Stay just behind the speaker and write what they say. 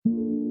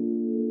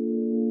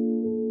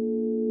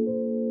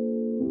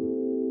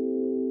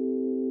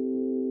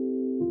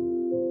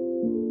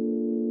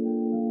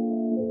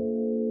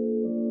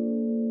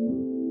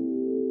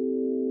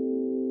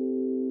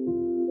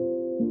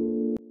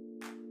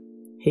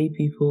Hey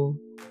people,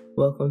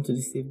 welcome to the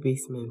Safe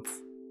Basement,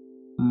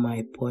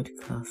 my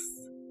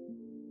podcast.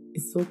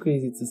 It's so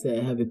crazy to say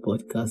I have a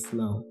podcast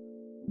now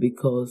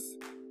because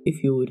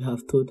if you would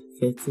have told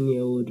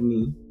 13-year-old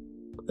me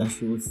that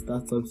she would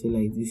start something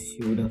like this,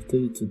 she would have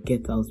told you to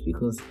get out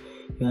because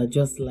you are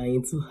just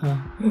lying to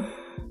her.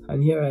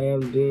 And here I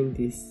am doing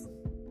this.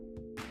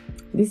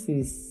 This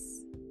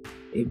is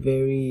a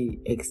very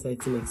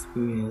exciting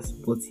experience,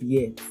 but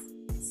yet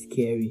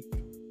scary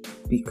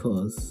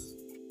because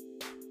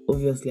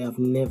obviously I've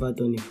never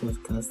done a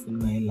podcast in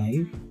my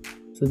life.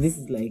 So this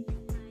is like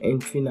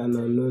entering an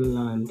unknown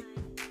land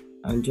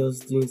and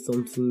just doing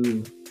something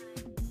new.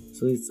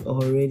 So it's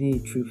already a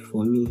trip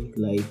for me,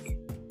 like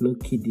no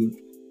kidding.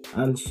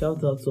 And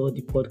shout out to all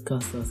the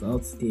podcasters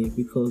out there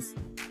because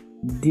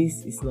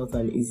this is not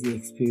an easy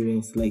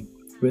experience. Like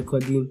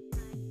recording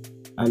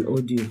an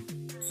audio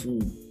to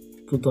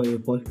put on your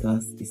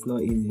podcast is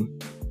not easy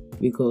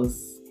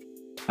because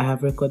I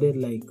have recorded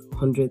like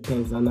 100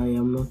 times and I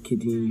am not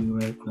kidding you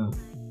right now.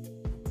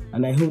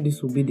 And I hope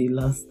this will be the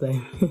last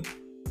time.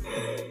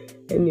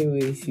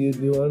 Anyways,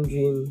 you'd be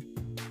wondering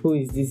who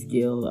is this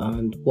girl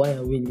and why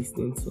are we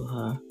listening to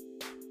her?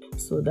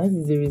 So that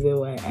is the reason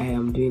why I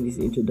am doing this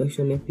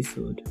introduction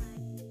episode.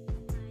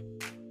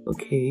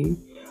 Okay,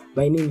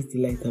 my name is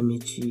Delight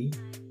Amici.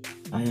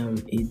 I am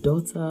a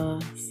daughter,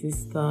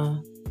 sister,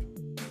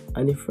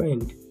 and a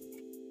friend.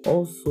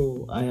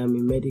 Also, I am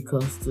a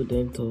medical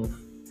student of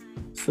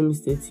Sumi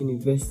State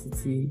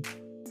University,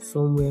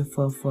 somewhere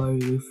far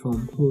away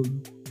from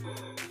home.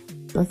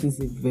 That is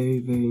a very,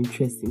 very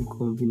interesting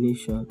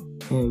combination.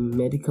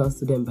 Medical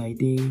student by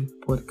day,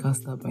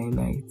 podcaster by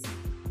night.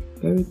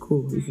 Very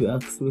cool, if you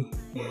ask me.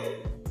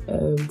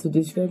 To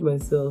describe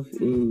myself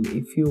in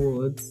a few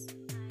words,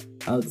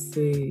 I would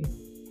say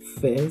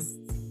first,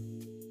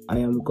 I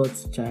am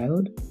God's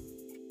child.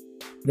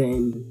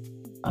 Then,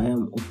 I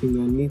am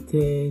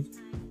opinionated.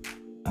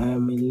 I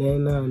am a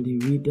learner and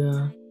a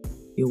reader.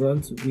 A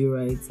want-to-be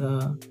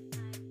writer,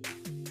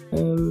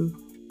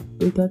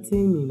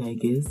 entertaining, I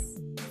guess,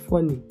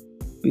 funny,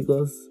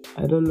 because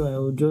I don't know, I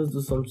will just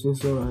do something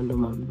so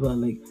random and people are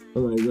like,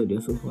 oh my god,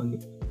 you're so funny.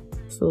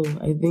 So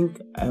I think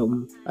I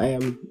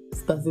am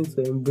starting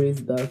to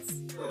embrace that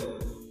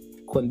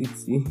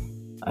quality.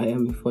 I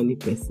am a funny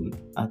person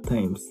at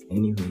times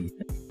anyway.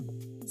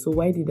 So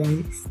why did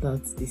I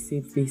start the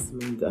Safe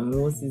Basement and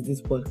what is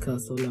this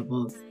podcast all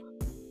about?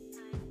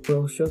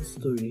 Well, short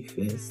story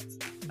first.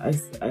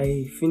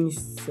 I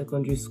finished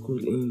secondary school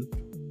in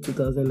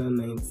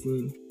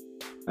 2019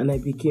 and I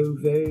became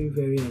very,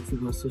 very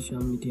active on social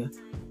media.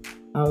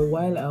 And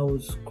while I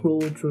would scroll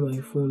through my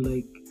phone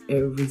like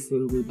every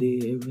single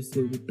day, every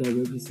single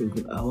time, every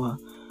single hour,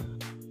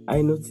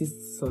 I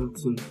noticed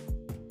something.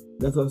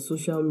 That on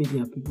social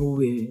media, people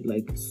were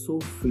like so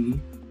free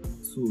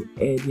to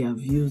air their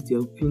views,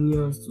 their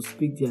opinions, to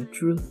speak their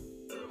truth,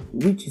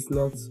 which is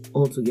not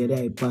altogether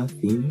a bad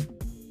thing.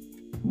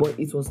 But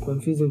it was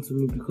confusing to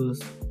me because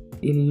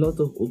a lot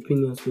of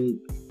opinions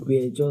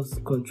were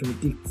just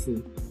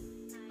contradicting.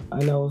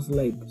 And I was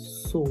like,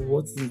 so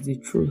what is the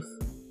truth?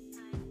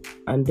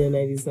 And then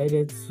I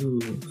decided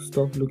to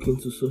stop looking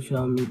to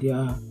social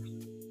media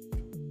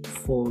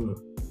for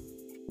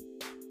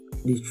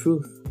the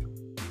truth.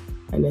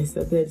 And I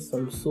started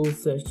some soul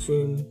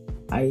searching.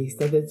 I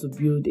started to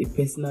build a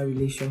personal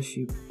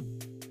relationship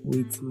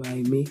with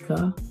my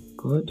maker,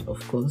 God,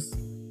 of course.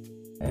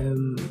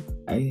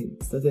 I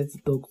started to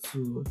talk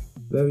to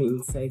very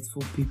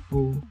insightful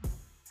people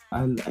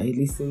and I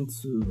listened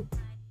to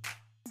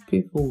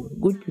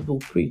good people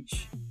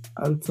preach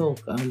and talk,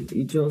 and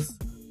it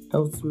just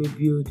helped me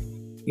build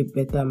a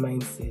better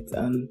mindset,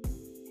 and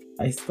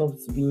I stopped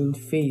being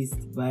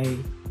fazed by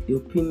the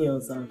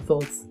opinions and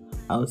thoughts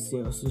I would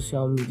see on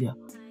social media.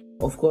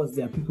 Of course,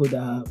 there are people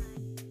that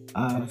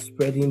are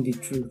spreading the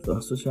truth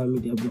on social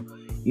media, but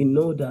you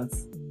know that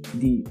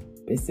the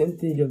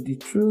percentage of the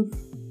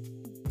truth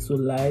to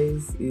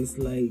lies is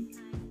like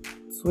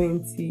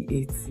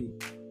 20-80.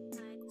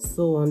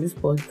 So on this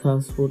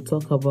podcast, we'll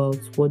talk about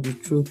what the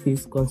truth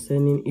is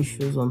concerning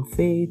issues on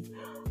faith,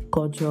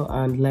 culture,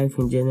 and life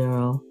in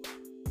general.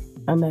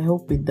 And I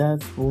hope with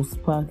that will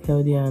spark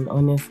healthy and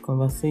honest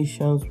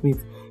conversations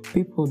with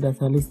people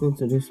that are listening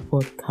to this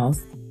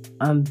podcast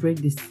and break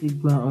the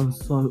stigma on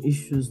some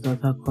issues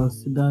that are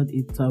considered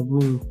a taboo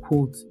in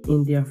quotes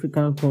in the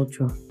African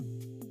culture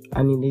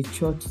and in the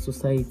church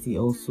society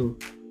also.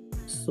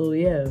 So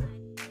yeah,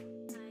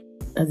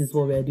 that is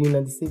what we are doing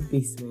at the Safe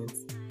Basement.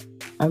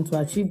 And to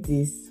achieve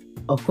this,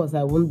 of course,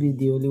 I won't be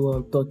the only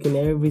one talking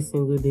every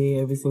single day,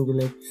 every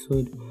single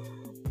episode,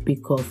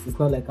 because it's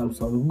not like I'm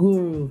some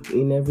guru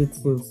in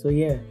everything. So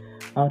yeah,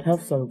 I would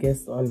have some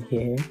guests on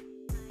here.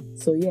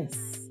 So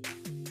yes,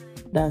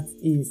 that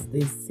is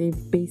the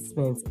Safe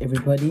Basement,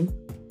 everybody.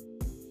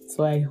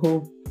 So I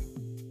hope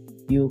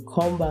you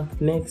come back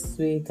next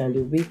week and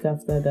the week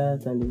after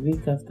that and the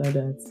week after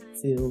that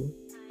till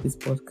this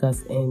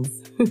podcast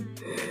ends.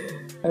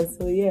 And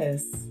so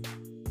yes,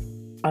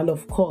 and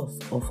of course,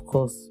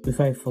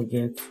 before I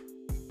forget,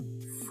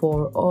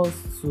 for us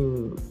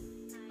to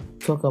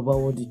talk about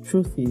what the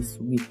truth is,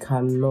 we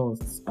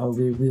cannot and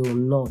we will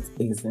not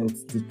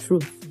exempt the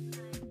truth.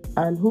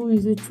 And who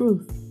is the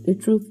truth? The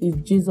truth is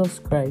Jesus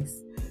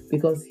Christ,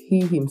 because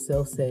he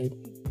himself said,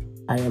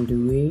 I am the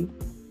way,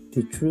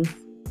 the truth,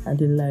 and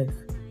the life.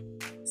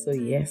 So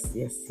yes.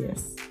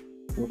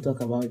 We'll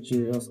talk about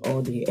Jesus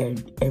all day,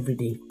 every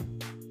day.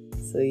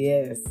 So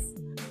yes.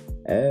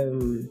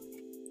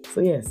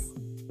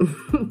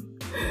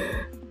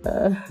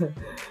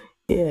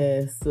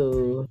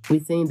 So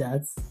we're saying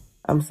that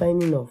I'm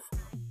signing off.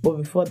 But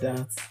before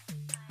that,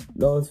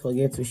 don't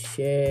forget to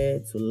share,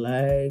 to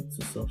like,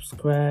 to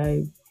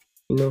subscribe.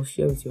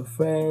 Share with your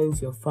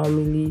friends, your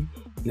family,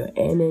 your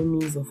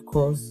enemies, of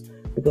course.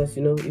 Because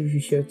if you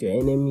share with your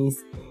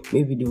enemies,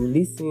 maybe they will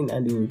listen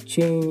and they will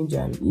change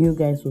and you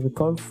guys will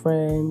become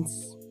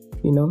friends.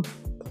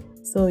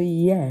 So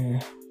yeah,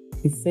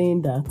 it's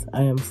saying that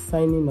I am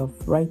signing off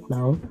right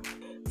now.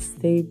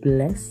 Stay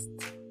blessed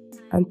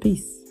and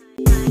peace.